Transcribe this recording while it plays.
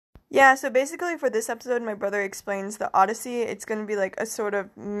Yeah, so basically for this episode, my brother explains the Odyssey. It's going to be like a sort of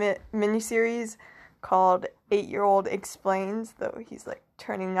mini-series called 8-Year-Old Explains, though he's like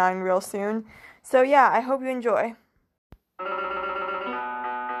turning 9 real soon. So yeah, I hope you enjoy.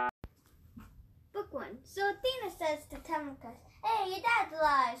 Book 1. So Athena says to Telemachus, "Hey, your dad's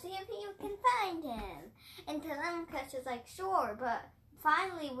alive, see if you can find him." And Telemachus is like, "Sure, but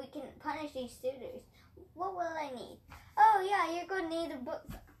finally we can punish these suitors. What will I need?" "Oh yeah, you're going to need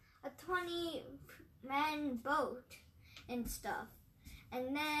a 20-man boat and stuff."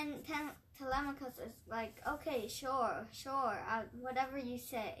 And then Telemachus is like, "Okay, sure, whatever you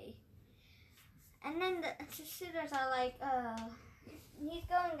say." And then the suitors are like, he's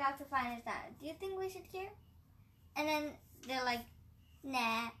going out to find his dad. Do you think we should care?" And then they're like,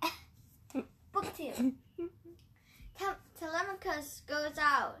 "Nah." Book 2. Telemachus goes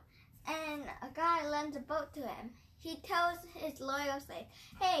out, and a guy lends a boat to him. He tells his loyal slave,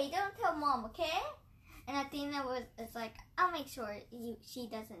 "Hey, don't tell Mom, okay?" And Athena is like, "I'll make sure she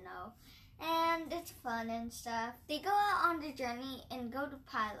doesn't know." And it's fun and stuff. They go out on the journey and go to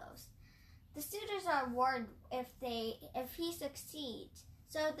Pylos. The suitors are worried if he succeeds,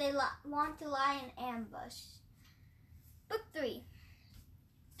 so they want to lie in ambush. Book 3.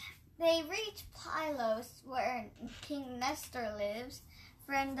 They reach Pylos, where King Nestor lives,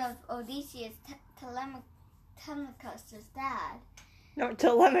 friend of Odysseus, Telemachus' dad. No,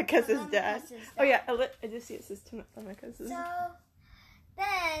 Telemachus' dad. Oh yeah, Odysseus is Telemachus'. So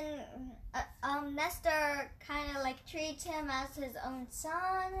then Nestor kind of like treats him as his own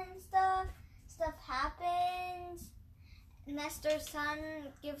son and stuff. Stuff happens. Nestor's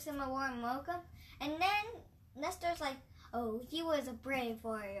son gives him a warm welcome, and then Nestor's like, "Oh, he was a brave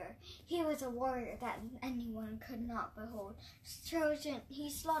warrior. He was a warrior that anyone could not behold. He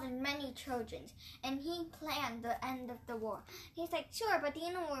slaughtered many Trojans, and he planned the end of the war." He's like, "Sure, but do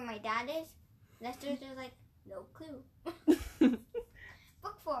you know where my dad is?" Nestor's just like, "No clue."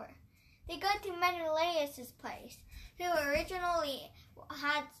 Book 4. They go to Menelaus' place, who originally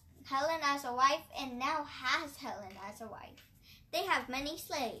had Helen as a wife and now has Helen as a wife. They have many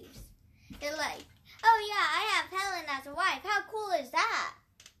slaves. They're like, "Oh yeah, I have Helen as a wife. How cool is that?"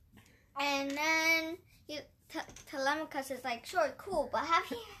 And then Telemachus is like, "Sure, cool, but have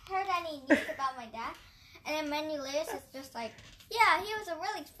you heard any news about my dad?" And then Menelaus is just like, "Yeah, he was a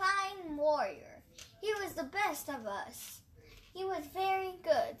really fine warrior. He was the best of us. He was very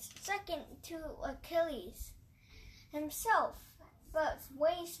good, second to Achilles himself, but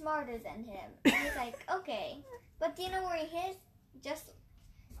way smarter than him." And he's like, "Okay, but do you know where he is?" Just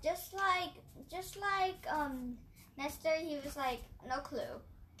like Nestor, he was like, "No clue."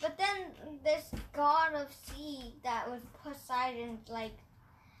 But then this god of sea that was Poseidon's like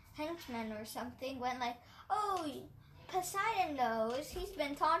henchman or something went like, "Oh, Poseidon knows. He's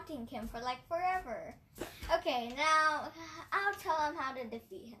been taunting him for like forever." "Okay, now I'll tell him how to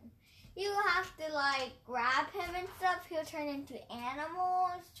defeat him. You have to like grab him and stuff. He'll turn into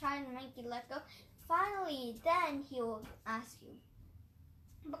animals, trying to make you let go. Finally, then he'll ask you."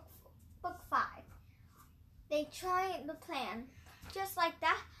 Book 5. They try the plan. Just like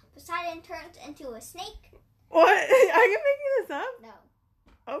that, Poseidon turns into a snake. What? Are you making this up?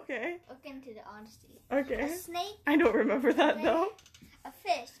 No. Okay. Look into the Odyssey. Okay. A snake. I don't remember that though. A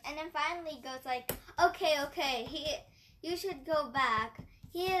fish, and then finally goes like, okay, you should go back.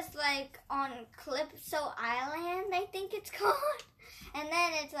 He is like on Calypso Island, I think it's called. And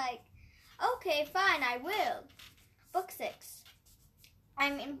then it's like, "Okay, fine, I will." Book 6.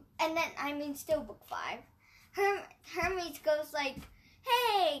 Still book 5. Hermes goes like,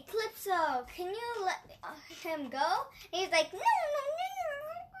 "Hey, Calypso, can you let him go?" And he's like, "No.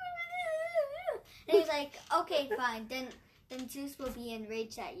 And he's like, "Okay, fine, then Zeus will be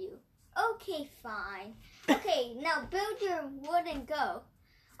enraged at you." "Okay, fine. Okay, now build your wooden go."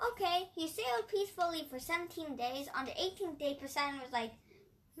 Okay, he sailed peacefully for 17 days. On the 18th day, Poseidon was like,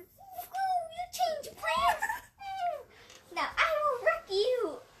 "You changed plans? Now I will wreck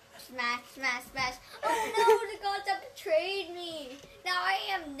you." Smash, smash, smash. "Oh no, the gods have betrayed me. Now I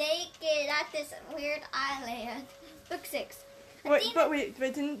am naked at this weird island." Book 6. Wait,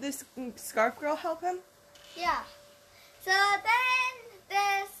 didn't this scarf girl help him? Yeah. So then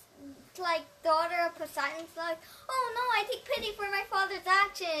this like daughter of Poseidon's like, "Oh no, I take pity for my father's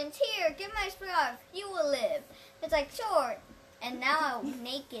actions. Here, give my scarf. You will live." It's like, "Sure." And now I'm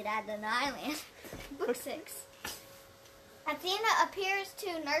naked at an island. Book 6. Athena appears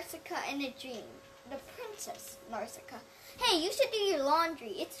to Nausicaa in a dream. The princess Nausicaa. "Hey, you should do your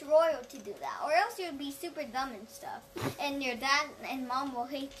laundry. It's royal to do that, or else you'll be super dumb and stuff. And your dad and mom will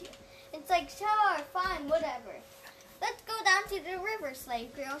hate you." It's like, "Sure, fine, whatever." let's go down to the river,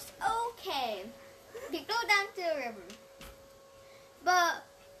 slave girls. Okay. We go down to the river. But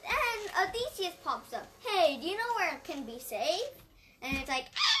then Odysseus pops up. Hey, do you know where it can be safe? And it's like,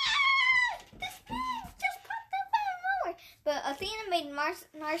 this man just popped up out of nowhere. But Athena made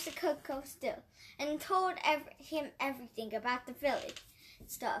Nausicaa go still and told him everything about the village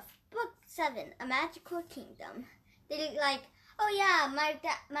stuff. Book 7, A Magical Kingdom. They like, oh yeah,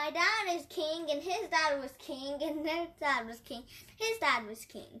 my dad is king, and his dad was king, and their dad was king. His dad was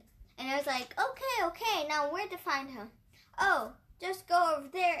king. And I was like, okay, now where to find him? Oh, just go over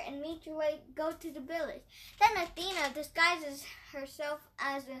there and meet your way, go to the village. Then Athena disguises herself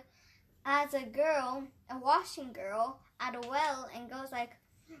as a girl, a washing girl, at a well, and goes like,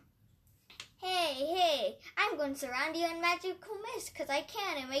 hey, I'm going to surround you in magical mist because I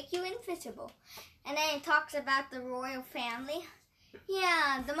can and make you invisible. And then it talks about the royal family.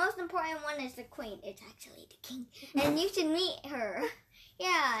 Yeah, the most important one is the queen. It's actually the king. And you should meet her.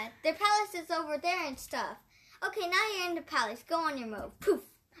 Yeah, their palace is over there and stuff. Okay, now you're in the palace. Go on your move. Poof.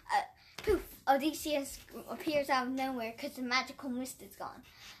 Poof. Odysseus appears out of nowhere because the magical mist is gone.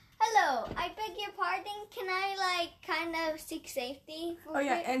 Hello, I beg your pardon. Can I, kind of seek safety? Oh,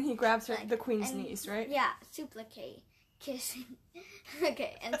 yeah, and he grabs her, the queen's knees, right? Yeah, supplicate. Kissing.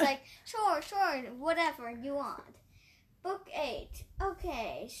 Okay, and it's like, sure, whatever you want. Book 8.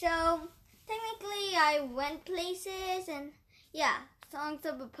 Okay, so technically I went places and, yeah, Songs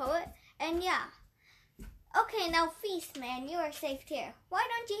of a Poet, and yeah. Okay, now feast, man, you are safe here. Why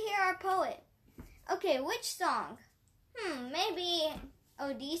don't you hear our poet? Okay, which song? Maybe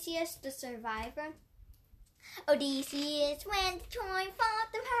Odysseus the Survivor. Odysseus went to Troy,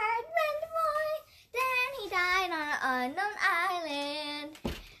 fought the hard men to boy. Then he died on an unknown island.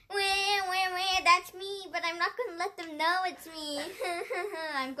 Where, that's me, but I'm not gonna let them know it's me.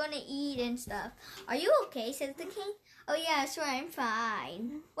 I'm gonna eat and stuff. Are you okay, says the king. Oh yeah, sure, I'm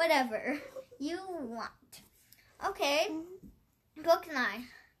fine. Whatever you want. Okay, Book 9.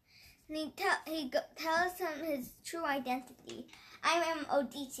 And he tells him his true identity. I am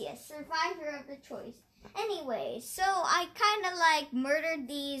Odysseus, survivor of the Troys. Anyway, so I kind of murdered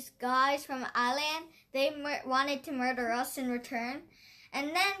these guys from Island. They wanted to murder us in return.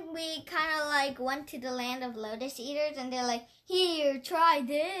 And then we kind of went to the land of Lotus Eaters, and they're like, here, try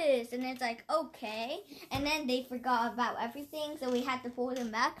this. And it's like, okay. And then they forgot about everything, so we had to pull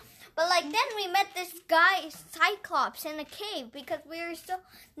them back. But then we met this guy, Cyclops, in a cave because we were so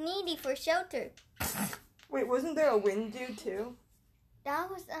needy for shelter. Wait, wasn't there a wind dude too? That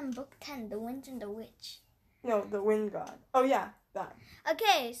was Book 10, The Winds and the Witch. No, the wind god. Oh yeah, that.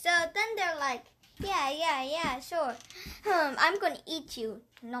 Okay, so then they're like, yeah, sure. I'm gonna eat you.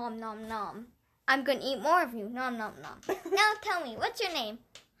 Nom, nom, nom. I'm gonna eat more of you. Nom, nom, nom. Now tell me, what's your name?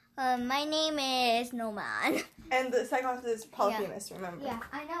 My name is No Man. And the Cyclops is Polyphemus, remember? Yeah,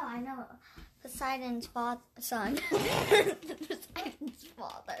 I know. Poseidon's son. Poseidon's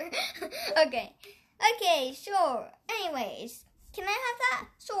father. Okay, sure. Anyways, can I have that?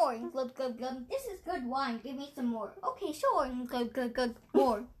 Sure. Glub, glub, glub. This is good wine. Give me some more. Okay, sure. Glub, glub, glub.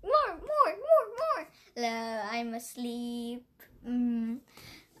 More. I'm asleep. I'm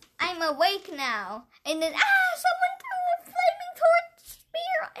awake now. And then, someone threw a flaming torch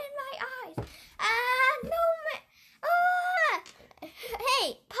spear in my eyes. No man.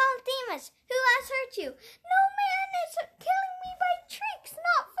 Hey, Polyphemus, who has hurt you? No man is killing me by tricks,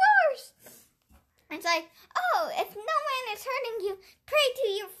 not force. It's like, if no man is hurting you, pray to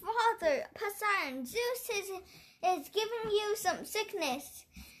your father, Poseidon. Zeus is giving you some sickness.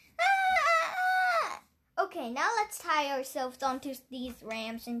 Okay, now let's tie ourselves onto these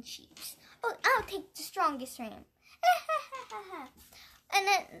rams and sheep. Oh, I'll take the strongest ram. And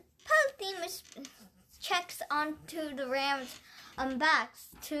then Polyphemus checks onto the rams' backs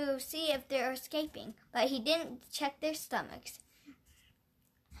to see if they're escaping, but he didn't check their stomachs.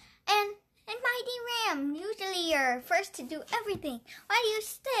 And mighty ram, usually you're first to do everything. Why do you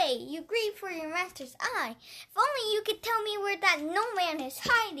stay? You grieve for your master's eye. If only you could tell me where that no man is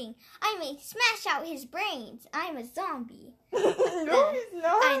hiding. I may smash out his brains. I'm a zombie. No, he's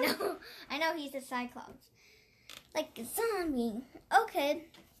not. I know he's a Cyclops. Like a zombie. Okay.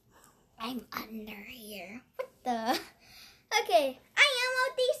 I'm under here. What the? Okay. I am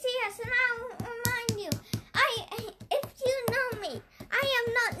Odysseus, and I'll remind you. If you know me, I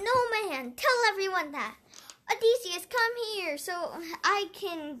am not no man. Tell everyone that. Odysseus, come here so I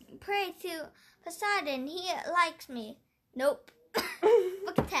can pray to Poseidon. He likes me. Nope.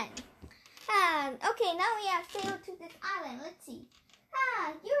 Book 10. Okay, now we have sailed to this island. Let's see.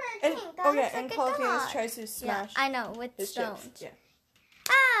 You're a king. That looks and like Polyphemus tries to smash. Yeah, I know, with his stones. ships.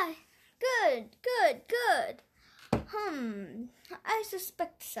 Yeah. Good. I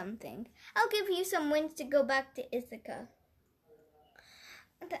suspect something. I'll give you some wins to go back to Ithaca.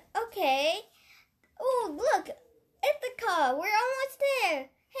 Okay. Oh, look! Ithaca! We're almost there!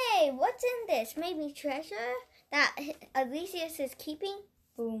 Hey, what's in this? Maybe treasure that Odysseus is keeping?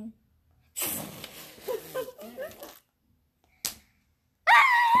 Boom.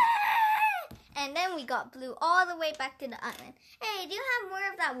 And then we blew all the way back to the island. Hey, do you have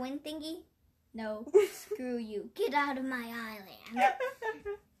more of that wind thingy? No. Screw you. Get out of my island.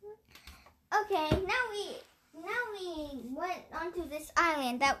 Okay, now we went onto this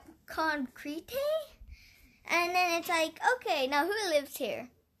island that called Crete. And then it's like, okay, now who lives here?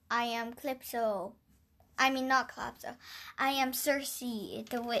 I am Calypso. I mean, not Calypso. I am Circe,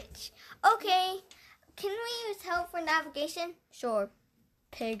 the witch. Okay, can we use help for navigation? Sure.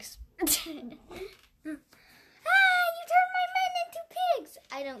 Pigs. You turned my men into pigs.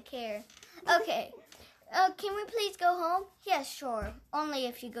 I don't care. Okay. Can we please go home? Yes, sure. Only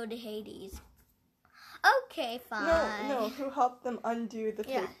if you go to Hades. Okay, fine. No. Who helped them undo the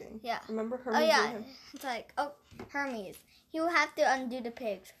pig thing? Yeah. Remember Hermes? Oh, yeah. It's like, Hermes. You have to undo the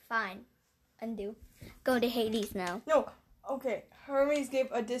pigs. Fine. Undo. Go to Hades now. No. Okay. Hermes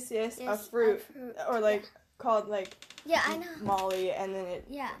gave Odysseus a fruit. Or, called, Yeah, I know. Molly, and then it...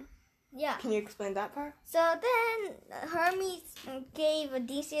 Yeah. Can you explain that part? So then Hermes gave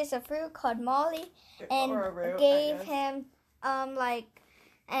Odysseus a fruit called Molly, and or a root, gave him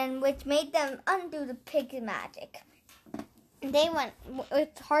and which made them undo the pig magic. They went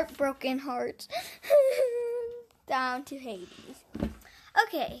with heartbroken hearts down to Hades.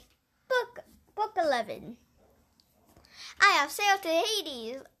 Okay, book 11. I have sailed to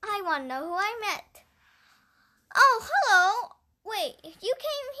Hades. I want to know who I met. Oh, hello. Wait, you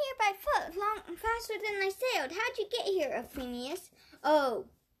came here by foot faster than I sailed. How'd you get here, Aphenius? Oh,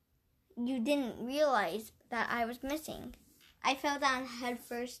 you didn't realize that I was missing. I fell down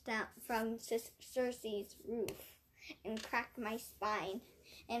headfirst from Circe's roof and cracked my spine,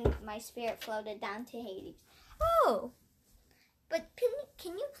 and my spirit floated down to Hades. Oh, but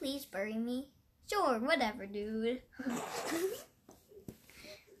can you please bury me? Sure, whatever, dude.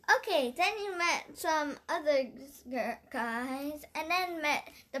 Okay, then you met some other guys, and then met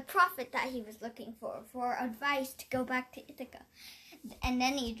the prophet that he was looking for advice to go back to Ithaca. And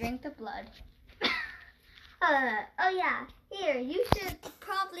then he drank the blood. Oh yeah, here, you should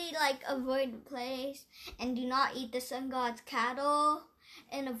probably avoid the place and do not eat the sun god's cattle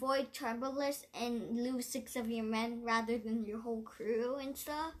and avoid Tribulus and lose 6 of your men rather than your whole crew and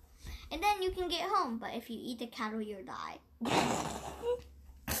stuff. And then you can get home, but if you eat the cattle, you'll die.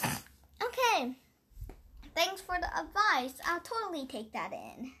 Okay, thanks for the advice. I'll totally take that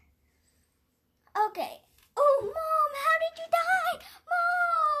in. Okay. Oh, Mom, how did you die? Mom!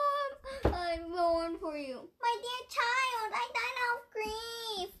 I'm going for you. My dear child, I died of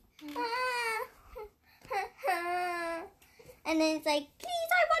grief. And then it's like,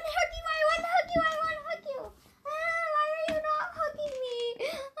 please, I want to hug you, I want to hug you, I want to hug you. Why are you not hugging me?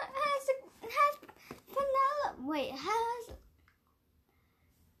 Has Penelope, wait, has...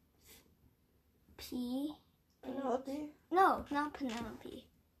 Penelope? No, not Penelope.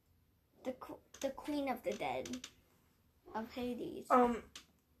 The queen of the dead of Hades.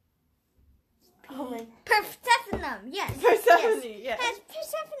 Persephone, yes. Persephone, yes. Has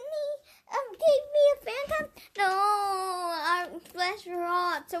Persephone gave me a phantom? No, our flesh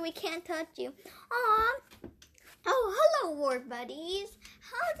rots, so we can't touch you. Aw. Oh, hello, war buddies.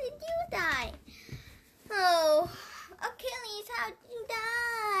 How did you die? Oh, Achilles, how did you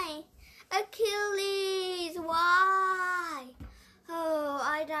die? Achilles, why? Oh,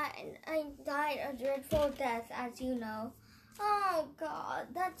 I died a dreadful death, as you know. Oh, God,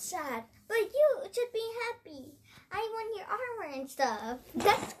 that's sad. But you should be happy. I won your armor and stuff.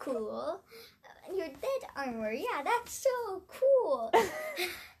 That's cool. Your dead armor, yeah, that's so cool.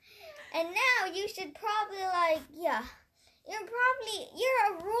 And now you should probably, you're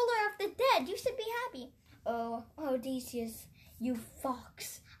a ruler of the dead. You should be happy. Oh, Odysseus, you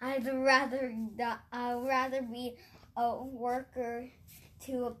fox. I'd rather be a worker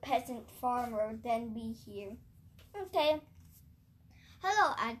to a peasant farmer than be here. Okay.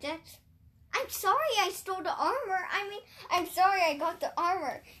 Hello, Ajax. I'm sorry I stole the armor. I'm sorry I got the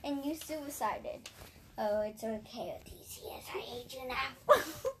armor and you suicided. Oh, it's okay, Odysseus. I hate you now.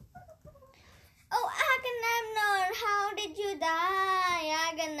 Oh, Agamemnon, how did you die?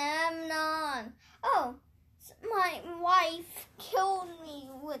 Agamemnon. Oh, my wife killed me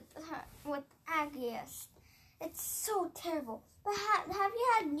with Aegeus. It's so terrible. But have you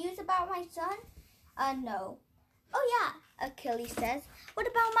had news about my son? No. Oh yeah, Achilles says. What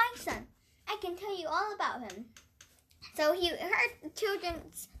about my son? I can tell you all about him. So he hurt the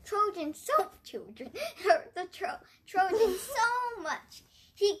Trojans so much.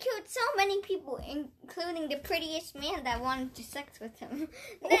 He killed so many people, including the prettiest man that wanted to sex with him.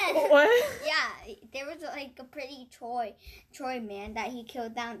 Then, what? Yeah, there was like a pretty Troy man that he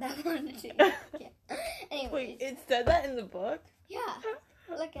killed down that wanted to. Yeah. Anyways. Wait, it said that in the book? Yeah,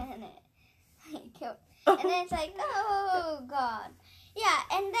 look at it. He killed, and then it's like, oh God. Yeah,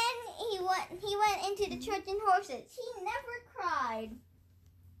 and then he went into the Trojan horses. He never cried.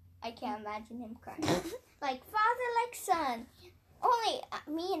 I can't imagine him crying. Like father, like son. Only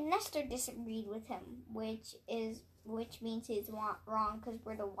me and Nestor disagreed with him, which means he's wrong because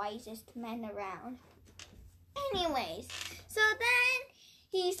we're the wisest men around. Anyways, so then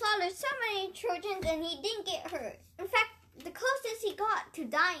he slaughtered so many Trojans and he didn't get hurt. In fact, the closest he got to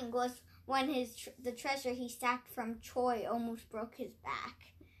dying was when the treasure he sacked from Troy almost broke his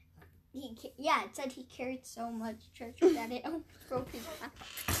back. It said he carried so much treasure that it almost broke his back.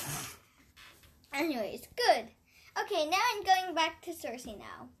 Anyways, good. Okay, now I'm going back to Cersei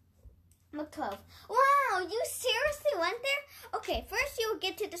now. Book 12. Wow, you seriously went there? Okay, first you'll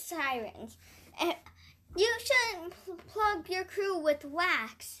get to the sirens. And you shouldn't plug your crew with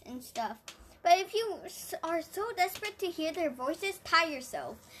wax and stuff. But if you are so desperate to hear their voices, tie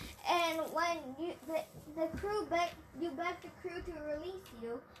yourself. And when the crew beg the crew to release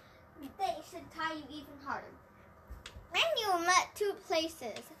you, they should tie you even harder. Then you met two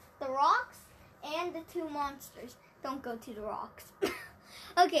places, the rocks and the two monsters. Don't go to the rocks.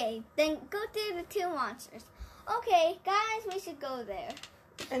 Okay, then go to the two monsters. Okay, guys, we should go there.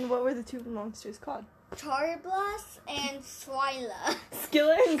 And what were the two monsters called? Charybdis and Scylla.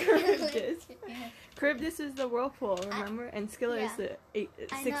 Scylla and Charybdis. Charybdis is the whirlpool, remember? And Scylla is the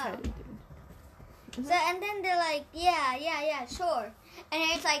six-headed dude. So, and then they're like, yeah, sure.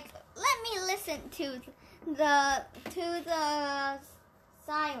 And it's like, let me listen to the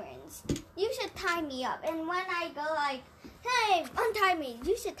sirens. You should tie me up. And when I go like, hey, untie me,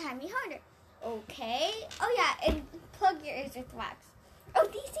 you should tie me harder. Okay. Oh yeah, and plug your ears with wax. Oh,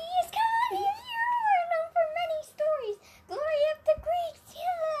 DC is coming! Yeah, known for many stories. Glory of the Greeks,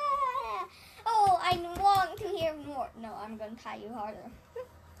 yeah! Oh, I long to hear more. No, I'm gonna tie you harder.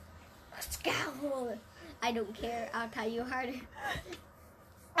 Scowl! I don't care, I'll tie you harder.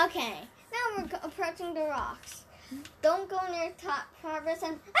 Okay, now we're approaching the rocks. Don't go near top progress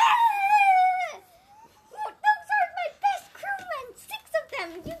and... Ah! Oh, those are my best crewmen! 6 of them!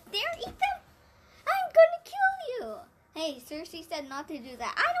 You dare eat them? I'm gonna kill you! Hey, Cersei said not to do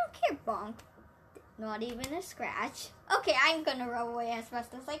that. I don't care, bonk. Not even a scratch. Okay, I'm gonna roll away as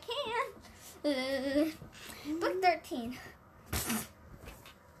fast as I can. Book 13.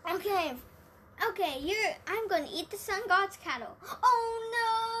 Okay, I'm gonna eat the sun god's cattle. Oh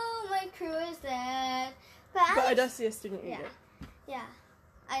no, my crew is dead. But Odysseus didn't eat it. Yeah,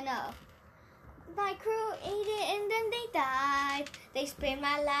 I know. My crew ate it and then they died. They spared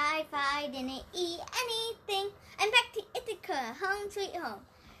my life, I didn't eat anything. I'm back to Ithaca, home sweet home.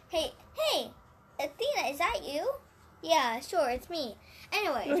 Hey, Athena, is that you? Yeah, sure, it's me.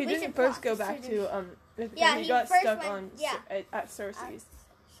 Anyway, no, he didn't first go back to Ithaca. Yeah, he got first stuck went, on at Cersei's.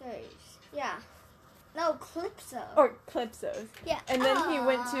 Yeah. No, Calypso. Or Calypso's. Yeah. And then he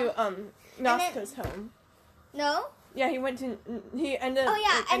went to Nausicaa's home. No? Yeah, he went to and then. Oh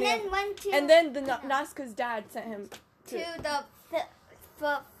yeah, and then went to. And then Nausicaa's dad sent him to the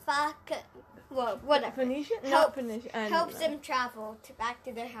whatever. Phoenicia? Not Phoenicia. Helps them travel back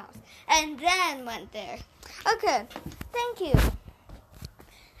to their house, and then went there. Okay, thank you.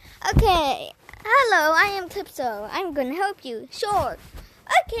 Okay, hello, I am Calypso. I'm gonna help you. Sure.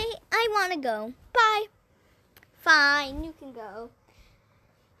 Okay, I wanna go. Bye. Fine, you can go.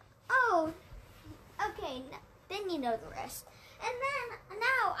 Oh, okay. Then you know the rest. And then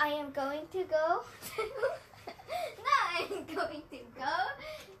now I am going to go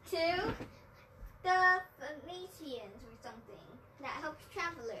to the Phoenicians or something that helps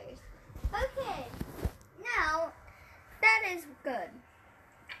travelers. Okay, now that is good.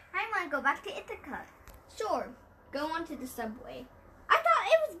 I want to go back to Ithaca. Sure, go onto the subway. I thought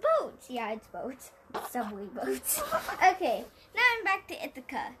it was boats. Yeah, it's boats. Subway boats. Okay, now I'm back to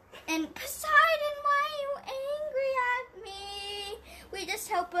Ithaca. And Poseidon, why are you angry at me? We just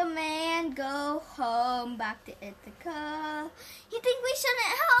help a man go home back to Ithaca. You think we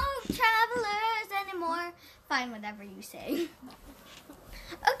shouldn't help travelers anymore? Fine, whatever you say.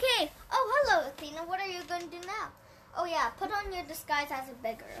 Okay. Oh, hello, Athena. What are you going to do now? Oh, yeah, put on your disguise as a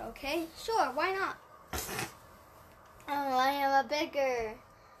beggar, okay? Sure, why not? Oh, I am a beggar.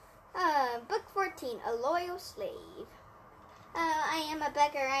 Book 14, A Loyal Slave. I am a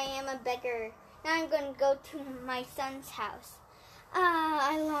beggar, Now I'm going to go to my son's house.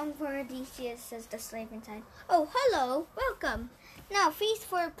 I long for Odysseus, says the slave inside. Oh, hello. Welcome. Now feast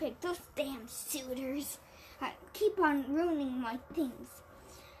for a pig. Those damn suitors. Keep on ruining my things.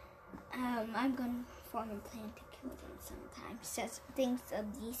 I'm going to form a plan to kill them sometime, thinks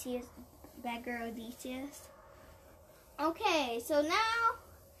Odysseus, beggar Odysseus. Okay,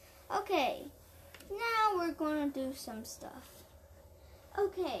 now we're going to do some stuff.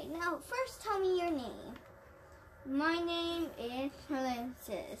 Okay, now first tell me your name. My name is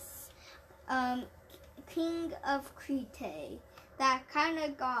Melissus, king of Crete. That kind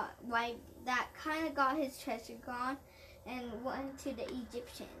of got his treasure gone and went to the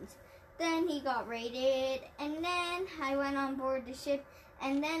Egyptians. Then he got raided, and then I went on board the ship,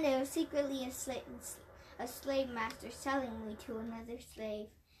 and then there was secretly a slave master selling me to another slave.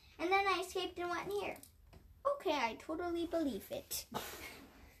 And then I escaped and went here. Okay, I totally believe it.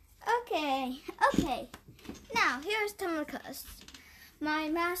 Okay. Now, here's Telemachus, my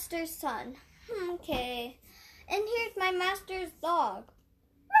master's son. Okay. And here's my master's dog.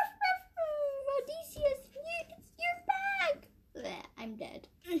 Odysseus, you're back. Bleh, I'm dead.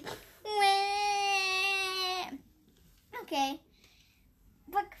 Okay.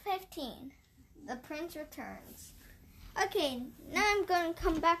 Book 15. The prince returns. Okay, now I'm going to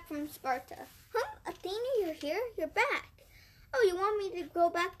come back from Sparta. Huh? Athena, you're here? You're back. Oh, you want me to go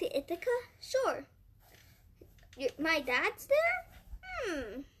back to Ithaca? Sure. My dad's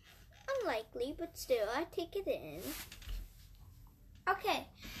there? Unlikely, but still, I take it in. Okay,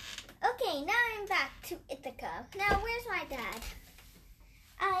 now I'm back to Ithaca. Now, where's my dad?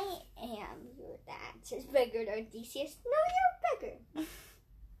 I am your dad, says beggar Odysseus. No, you're a beggar.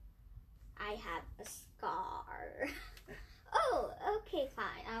 I have a scar. Oh, okay,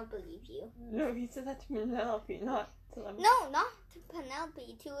 fine. I'll believe you. No, he said that to Penelope, not to them. No, not to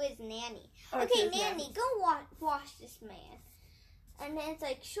Penelope, to his nanny. Oh, okay, his nanny, go wash this man. And then it's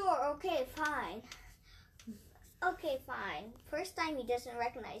like, sure, okay, fine. Okay, fine. First time he doesn't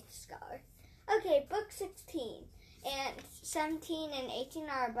recognize the scar. Okay, book 16. And 17 and 18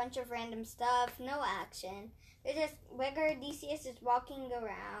 are a bunch of random stuff. No action. They're just, beggar Odysseus is walking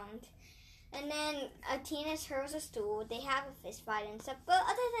around. And then Athena hurls a stool. They have a fist fight and stuff. But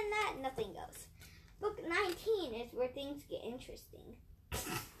other than that, nothing else. Book 19 is where things get interesting.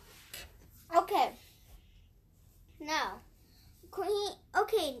 Okay. Now, you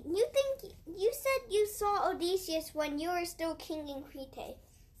said you saw Odysseus when you were still king in Crete.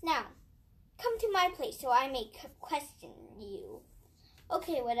 Now, come to my place so I may question you.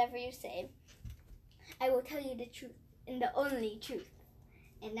 Okay, whatever you say. I will tell you the truth and the only truth.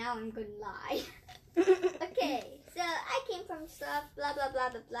 And now I'm gonna lie. Okay, so I came from stuff, blah, blah, blah,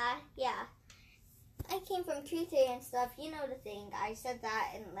 blah, blah. Yeah. I came from Crete and stuff. You know the thing. I said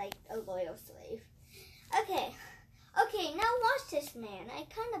that in like a loyal slave. Okay, now watch this, man. I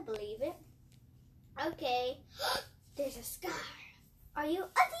kind of believe it. Okay. There's a scar. Are you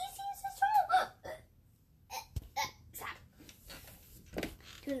Odysseus is wrong? Stop.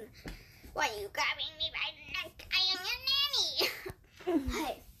 Why are you grabbing me by the neck? I am your nanny.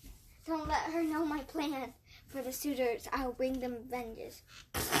 Hey, don't let her know my plan. For the suitors, I'll bring them vengeance.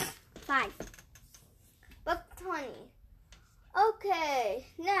 Fine. Book 20. Okay,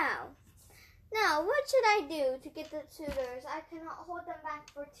 now, what should I do to get the suitors? I cannot hold them back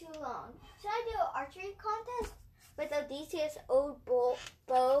for too long. Should I do an archery contest with Odysseus' old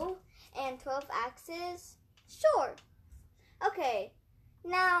bow and 12 axes? Sure. Okay,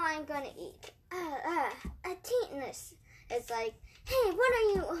 now I'm gonna eat. Athena's is like, hey, what are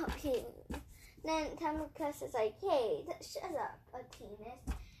you up to? Then Telemachus is like, hey, shut up, Athena's.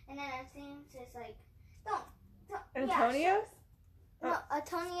 And then Athena's is like, don't. Antonius? Yeah, no,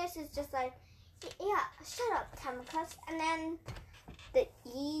 Antonius is just like, yeah, shut up, Telemachus. And then the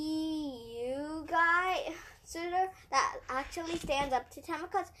EU guy, suitor, that actually stands up to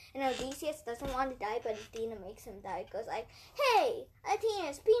Telemachus, and Odysseus doesn't want to die, but Athena makes him die. Goes like, hey,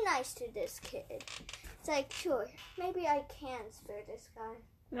 Athena's, be nice to this kid. It's like, sure, maybe I can spare this guy.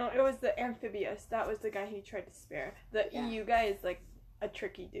 No, it was the Amphibious. That was the guy he tried to spare. The EU guy is like a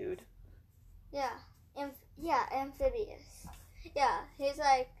tricky dude. Yeah. Amphibious. Yeah, he's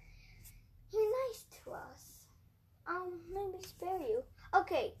like, you're nice to us. I'll maybe spare you.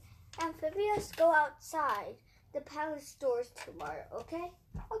 Okay, Amphibious, go outside. The palace doors tomorrow, okay?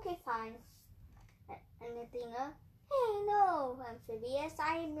 Okay, fine. And Athena, hey, no, Amphibious,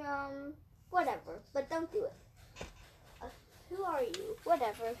 I'm, whatever, but don't do it. Who are you?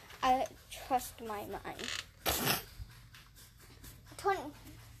 Whatever. I trust my mind.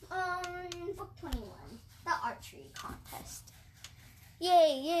 Book 21. The archery contest.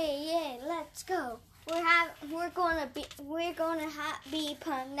 Yay, yay, yay, let's go. We're gonna be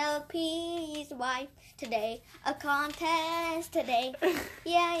Penelope's wife today. A contest today.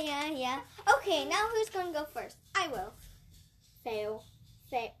 Yeah. Okay, now who's gonna go first? I will. Fail.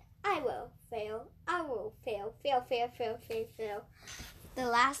 I will fail. Fail. The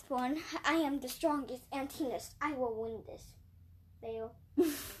last one. I am the strongest Antinous. I will win this. Fail.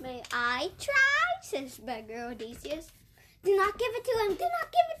 May I try? Says beggar Odysseus. Do not give it to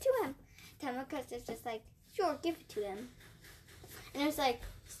him. Telemachus is just like, sure, give it to him. And it's like,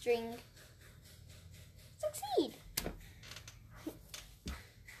 string. Succeed.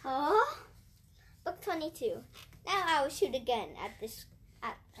 Oh. Book 22. Now I will shoot again at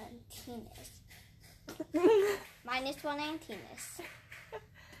Antinous. -1 Antinous.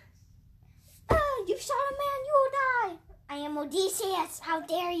 Oh, you shot a man, you will die. I am Odysseus. How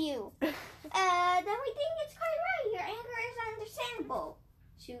dare you? Then we think it's quite right. Your anger is understandable.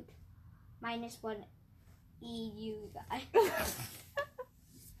 Shoot. -1 EU guy.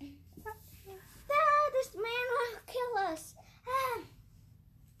 This man will kill us.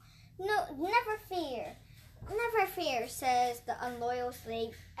 No, never fear. Never fear, says the unloyal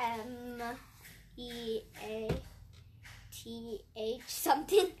slave MEATH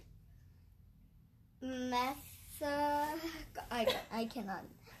something. I cannot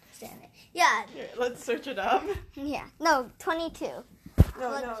understand it. Yeah. Here, let's search it up. Yeah. No, 22.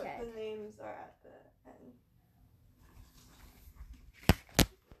 No, check. the names are at the end.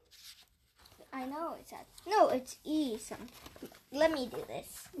 I know it's at. No, it's E something. Let me do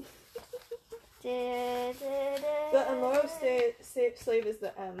this. The unloyal slave is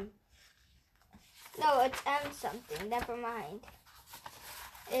the M. No, it's M something. Never mind.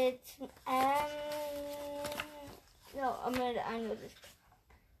 It's M. No, I know this.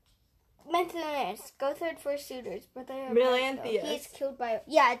 Menelaus, Gothard for suitors, brother of Melanthius. He's killed by.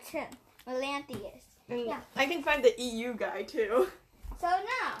 Yeah, it's him. Melanthius. And yeah. I can find the EU guy too. So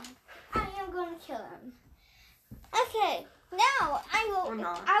now, I am going to kill him. Okay, now I will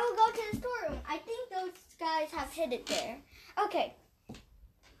go to the storeroom. I think those guys have hid it there. Okay.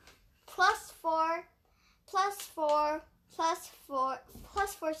 +4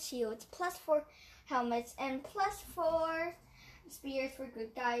 shields, +4 helmets, and +4 spears for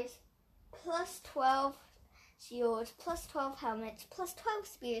good guys, +12 shields, +12 helmets, +12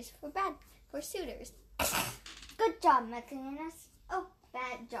 spears for suitors. Good job, Menelaus. Oh,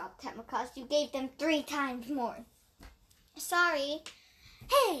 bad job, Telemachus. You gave them 3 times more. Sorry.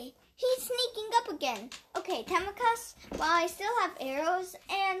 Hey, he's sneaking up again. Okay, Telemachus, while I still have arrows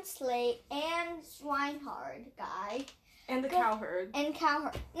and swineherd guy. And the cowherd. And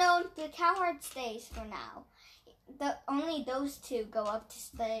cowherd. No, the cowherd stays for now. Only those 2 go up to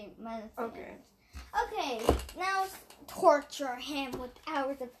stay. Okay. Okay, now torture him with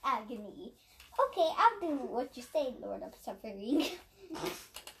hours of agony. Okay, I'll do what you say, Lord of Suffering.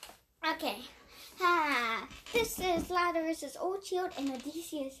 Okay. This is Lazarus's old shield and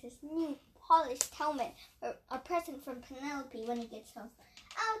Odysseus' new polished helmet. A present from Penelope when he gets home.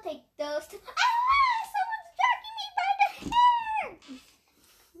 I'll take those 2. Someone's dragging me by the hair!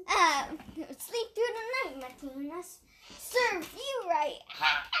 Sleep through the night, Menelaus. Serve you right.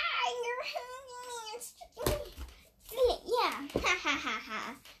 Yeah.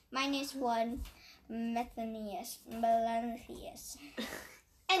 -1 Melanthius.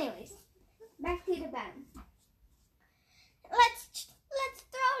 Anyways, back to the band. Let's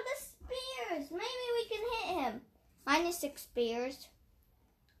throw the spears. Maybe we can hit him. -6 spears.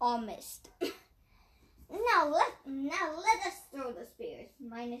 All missed. Now let us throw the spears.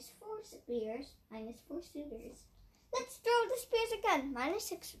 -4 spears. -4 suitors. Let's throw the spears again.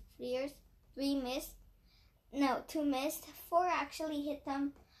 -6 spears. 3 missed. No, 2 missed. 4 actually hit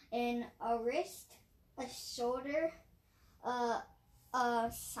them in a wrist, a shoulder, a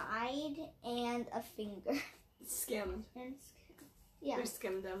side, and a finger. Skimmed. Yeah. They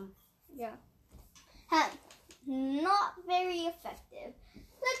skimmed them. Yeah. Not very effective.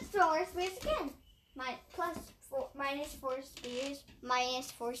 Let's throw our spears again. -4 spears,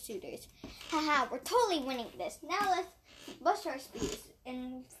 -4 suitors. Haha, we're totally winning this. Now let's bust our spears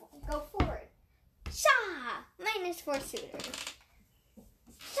and go forward. Shah! -4 suitors.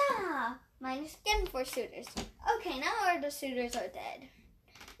 Shah! -4 suitors. Okay, now all the suitors are dead.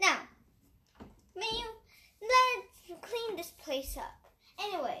 Now, let's clean this place up.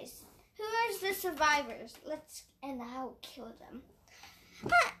 Anyways, who are the survivors? And I'll kill them.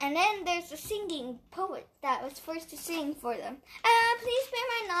 And then there's a singing poet that was forced to sing for them. Please spare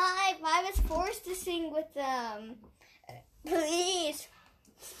my knife. I was forced to sing with them. Please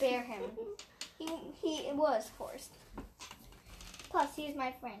spare him. He was forced. Plus, he's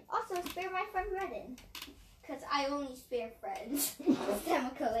my friend. Also, spare my friend Redden. Because I only spare friends.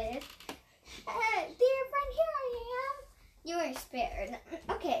 Demico is. Dear friend, here I am. You are spared.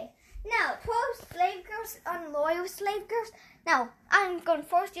 Okay. Now, 12 slave girls, unloyal slave girls. Now, I'm going to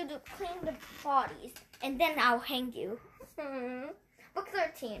force you to clean the bodies. And then I'll hang you. Book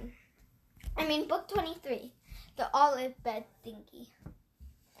 13. Book 23. The olive bed thingy.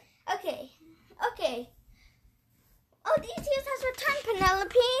 Okay. Odysseus has returned,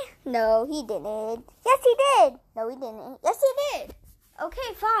 Penelope. No, he didn't. Yes, he did. No, he didn't. Yes, he did.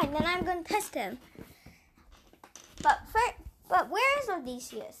 Okay, fine. Then I'm going to test him. But where is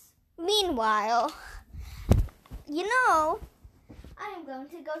Odysseus? Meanwhile, I am going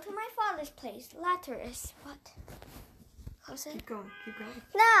to go to my father's place, Laterus. What? Close it. Keep going.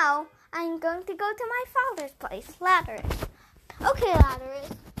 Now, I'm going to go to my father's place, Laterus. Okay,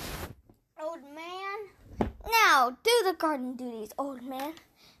 Laterus. Old man. Now, do the garden duties, old man.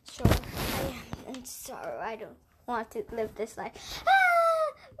 Sure, I'm sorry. I don't want to live this life.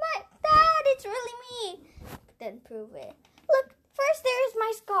 My dad, it's really me. Then prove it. Look, first there is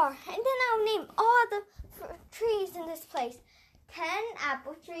my scar, and then I'll name all the trees in this place. 10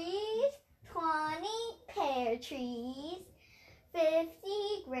 apple trees, 20 pear trees,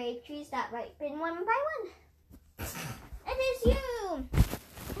 50 grape trees that ripen one by one. It is you.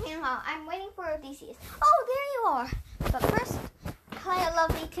 Meanwhile, I'm waiting for Odysseus. Oh, there you are. But first, play a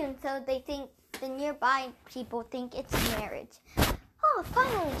lovely tune so they think the nearby people think it's marriage. Oh,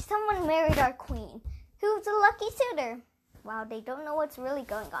 finally, someone married our queen. Who's a lucky suitor? Wow, they don't know what's really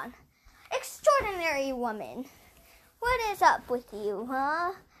going on. Extraordinary woman. What is up with you,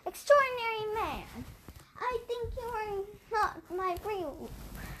 huh? Extraordinary man. I think you are not my real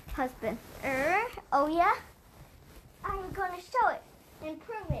husband. Oh yeah? I'm gonna show it and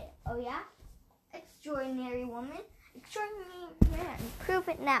prove it. Oh yeah? Extraordinary woman. Extraordinary man. Prove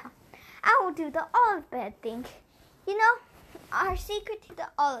it now. I will do the olive bed thing. Our secret to the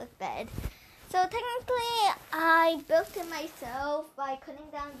olive bed. So technically, I built it myself by cutting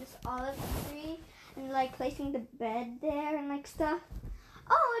down this olive tree and placing the bed there and stuff.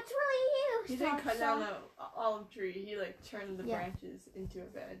 Oh, it's really you. He didn't cut down the olive tree. He turned the branches into a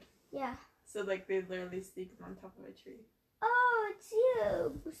bed. Yeah. So they literally stick them on top of a tree. Oh, it's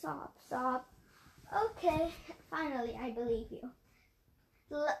you. Stop. Okay, finally, I believe you.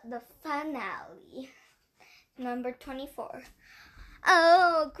 The finale. Number 24.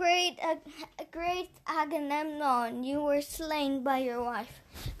 Oh, great Agamemnon, you were slain by your wife.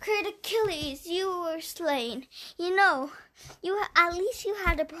 Great Achilles, you were slain. At least you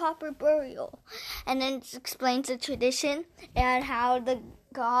had a proper burial. And then it explains the tradition and how this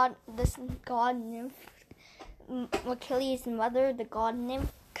god nymph, Achilles' mother, the god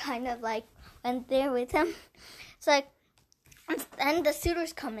nymph, kind of went there with him. It's and the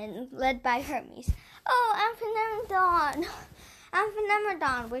suitors come in, led by Hermes. Oh,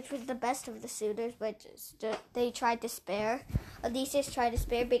 Amphinemedon, which was the best of the suitors, but they tried to spare. Odysseus tried to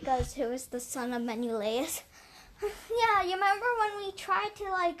spare because he was the son of Menelaus. Yeah, you remember when we tried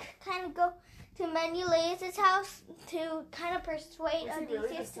to kind of go to Menelaus' house to kind of persuade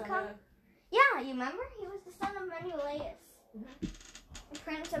Odysseus to come? Yeah, you remember? He was the son of Menelaus, the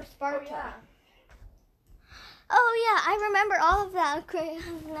Prince of Sparta. Oh yeah, I remember all of that.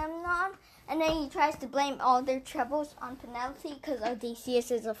 Agamemnon. And then he tries to blame all their troubles on Penelope because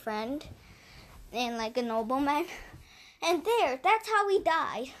Odysseus is a friend and a nobleman. And that's how he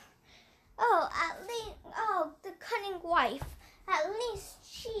died. The cunning wife. At least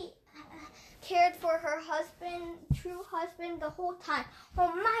she cared for her husband, true husband, the whole time.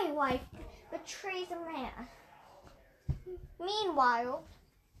 Well, my wife betrays a man. Meanwhile,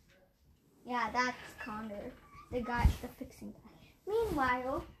 yeah, that's Connor, the fixing guy.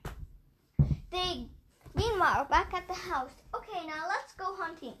 Meanwhile, back at the house. Okay, now let's go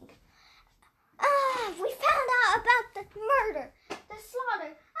hunting. We found out about the murder, the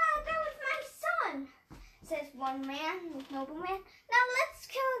slaughter. That was my son, says one man, this nobleman. Now let's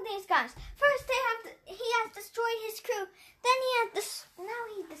kill these guys. First, he has destroyed his crew. Then now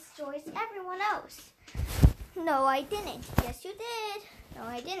he destroys everyone else. No, I didn't. Yes, you did. No,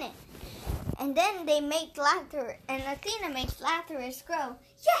 I didn't. And then they make Laterus, and Athena makes Laterus grow.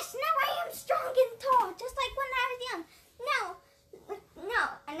 Yes, now I am strong and tall, just like when I was young.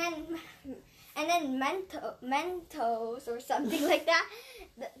 And then Mentos or something like that.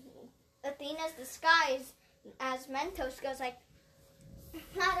 Athena's disguise as Mentos goes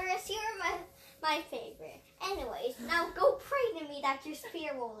Laterus, you're my favorite. Anyways, now go pray to me that your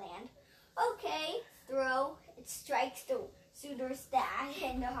spear will land. Okay, throw. It strikes the suitor's dad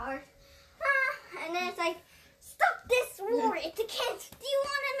in the heart. And then it's stop this war. It's a kid. Do you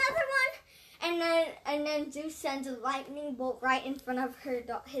want another one? And then Zeus sends a lightning bolt right in front of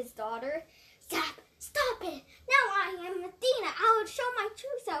his daughter. Stop it. Now I am Athena. I will show my true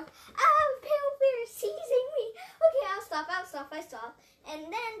self. Pale Fear is seizing me. Okay, I stop. And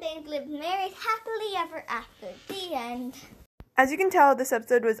then they lived married happily ever after. The end. As you can tell, this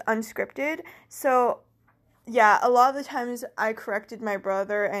episode was unscripted, so yeah, a lot of the times I corrected my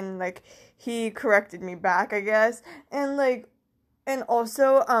brother and like he corrected me back, I guess. And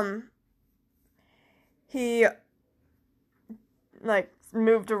also he like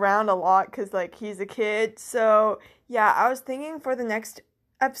moved around a lot cuz like he's a kid. So, yeah, I was thinking for the next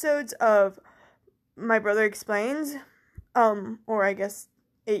episodes of My Brother Explains, or I guess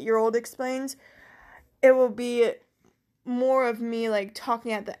 8-year-old Explains, it will be more of me like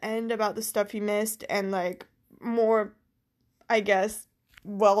talking at the end about the stuff he missed and like more, I guess,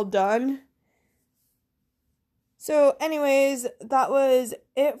 well done. So anyways, that was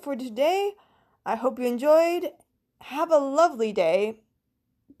it for today. I hope you enjoyed. Have a lovely day.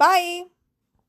 Bye!